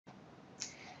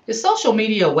Is social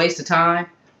media a waste of time,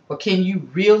 or can you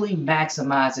really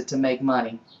maximize it to make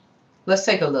money? Let's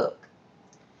take a look.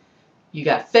 You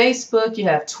got Facebook, you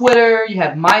have Twitter, you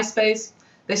have MySpace.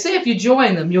 They say if you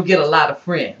join them, you'll get a lot of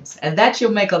friends, and that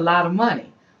you'll make a lot of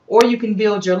money. Or you can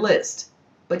build your list.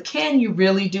 But can you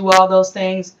really do all those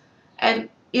things? And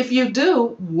if you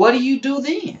do, what do you do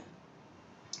then?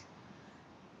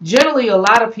 Generally, a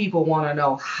lot of people want to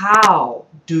know, how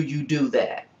do you do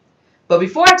that? But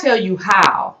before I tell you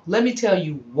how, let me tell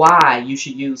you why you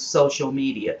should use social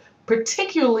media,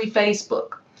 particularly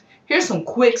Facebook. Here's some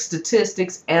quick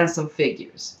statistics and some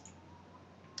figures.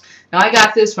 Now, I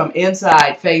got this from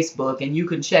Inside Facebook, and you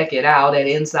can check it out at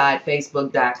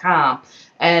insidefacebook.com.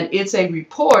 And it's a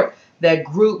report that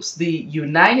groups the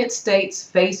United States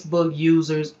Facebook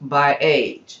users by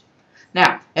age.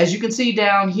 Now, as you can see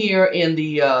down here in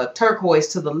the turquoise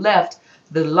to the left,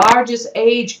 the largest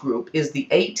age group is the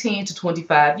 18 to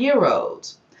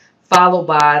 25-year-olds, followed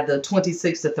by the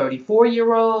 26 to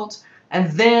 34-year-olds,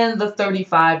 and then the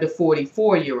 35 to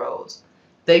 44-year-olds.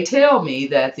 They tell me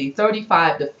that the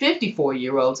 35 to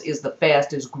 54-year-olds is the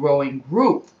fastest growing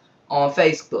group on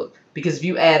Facebook, because if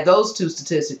you add those two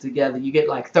statistics together, you get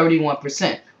like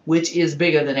 31%, which is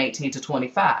bigger than 18 to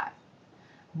 25.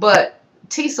 But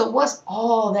Tisa, what's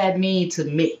all that mean to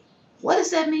me? What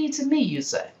does that mean to me, you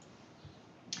say?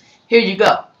 Here you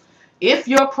go. If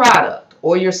your product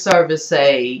or your service,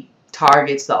 say,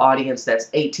 targets the audience that's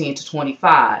 18 to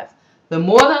 25, then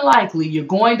more than likely you're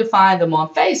going to find them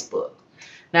on Facebook.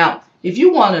 Now, if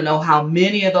you want to know how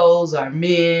many of those are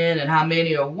men and how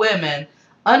many are women,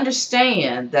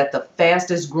 understand that the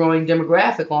fastest growing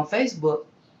demographic on Facebook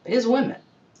is women.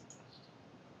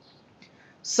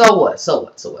 So what? So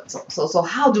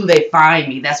how do they find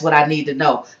me? That's what I need to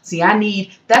know. See,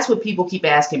 that's what people keep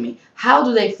asking me. How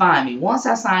do they find me? Once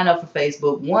I sign up for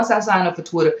Facebook, once I sign up for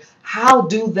Twitter, how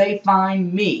do they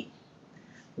find me?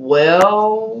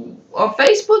 Well, on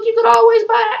Facebook, you could always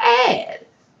buy an ad.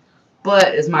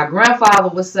 But as my grandfather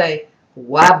would say,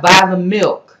 why buy the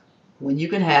milk when you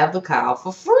can have the cow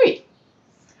for free?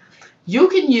 You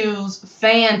can use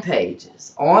fan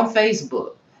pages on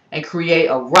Facebook and create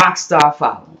a rock star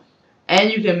following, and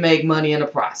you can make money in the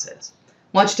process.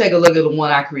 Why don't you take a look at the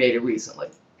one I created recently?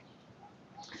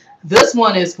 This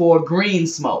one is for Green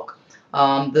Smoke.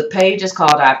 The page is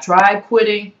called I've Tried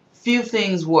Quitting, Few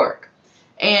Things Work.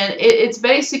 And it's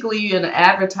basically an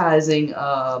advertising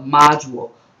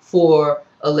module for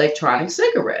electronic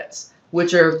cigarettes,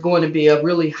 which are going to be a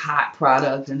really hot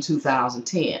product in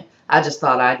 2010. I just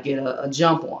thought I'd get a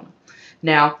jump on them.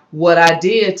 Now, what I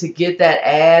did to get that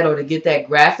ad or to get that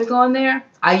graphic on there,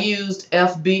 I used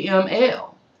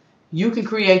FBML. You can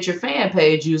create your fan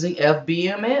page using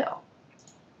FBML.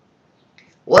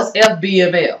 What's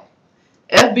FBML?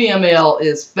 FBML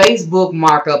is Facebook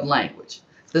Markup Language.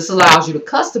 This allows you to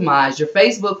customize your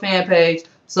Facebook fan page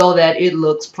so that it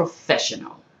looks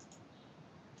professional.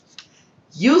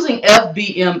 Using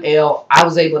FBML, I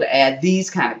was able to add these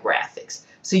kind of graphics.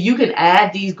 So you can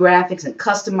add these graphics and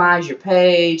customize your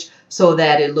page so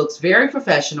that it looks very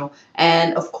professional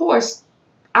and, of course,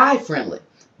 eye-friendly.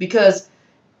 Because,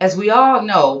 as we all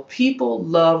know, people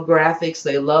love graphics,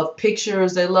 they love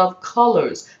pictures, they love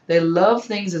colors, they love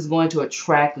things that's going to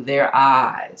attract their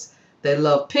eyes. They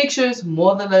love pictures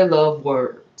more than they love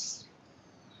words.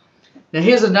 Now,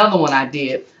 here's another one I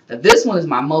did. Now, this one is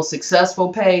my most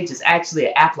successful page. It's actually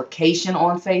an application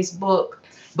on Facebook,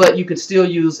 but you can still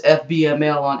use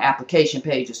FBML on application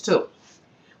pages too.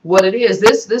 What it is,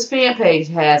 this fan page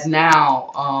has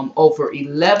now over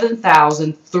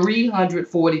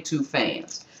 11,342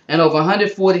 fans and over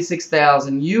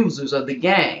 146,000 users of the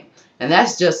game. And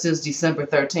that's just since December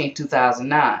 13,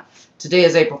 2009. Today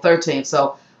is April 13th,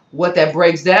 so what that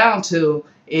breaks down to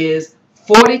is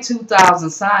 42,000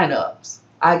 signups.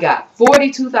 I got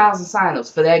 42,000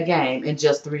 signups for that game in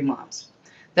just 3 months.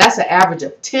 That's an average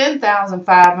of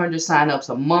 10,500 signups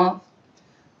a month,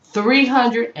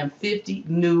 350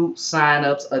 new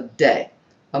signups a day.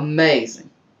 Amazing.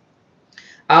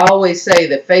 I always say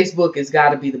that Facebook has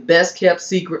got to be the best kept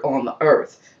secret on the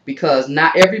earth because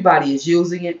not everybody is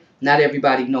using it. Not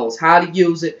everybody knows how to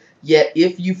use it. Yet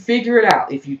if you figure it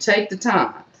out, if you take the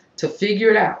time to figure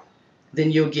it out,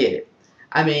 then you'll get it.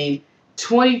 I mean,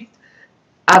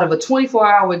 out of a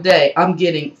 24-hour day, I'm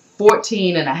getting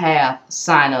 14 and a half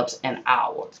signups an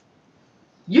hour.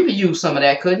 You could use some of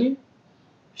that, couldn't you?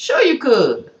 Sure you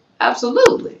could.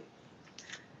 Absolutely.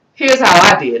 Here's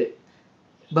how I did it.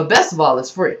 But best of all,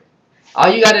 it's free.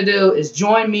 All you got to do is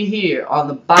join me here on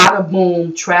the Bada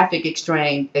Boom Traffic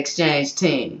Exchange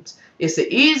teams. It's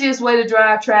the easiest way to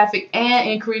drive traffic and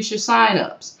increase your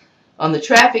signups. On the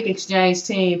traffic exchange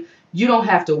team, you don't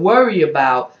have to worry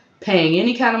about paying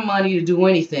any kind of money to do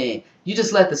anything. You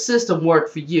just let the system work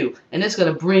for you, and it's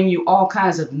going to bring you all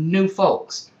kinds of new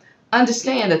folks.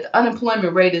 Understand that the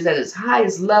unemployment rate is at its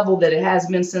highest level that it has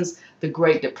been since the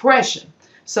Great Depression.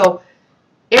 So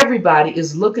everybody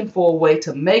is looking for a way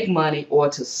to make money or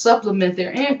to supplement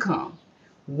their income.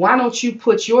 Why don't you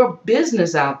put your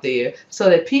business out there so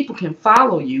that people can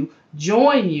follow you,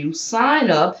 join you, sign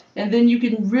up, and then you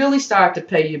can really start to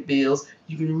pay your bills.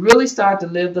 You can really start to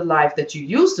live the life that you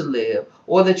used to live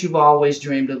or that you've always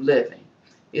dreamed of living.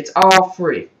 It's all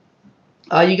free.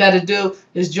 All you got to do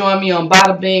is join me on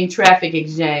Bada Bing Traffic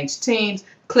Exchange Teams.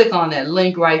 Click on that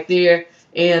link right there,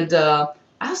 and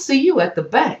I'll see you at the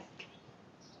bank.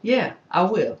 Yeah, I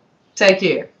will. Take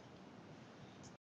care.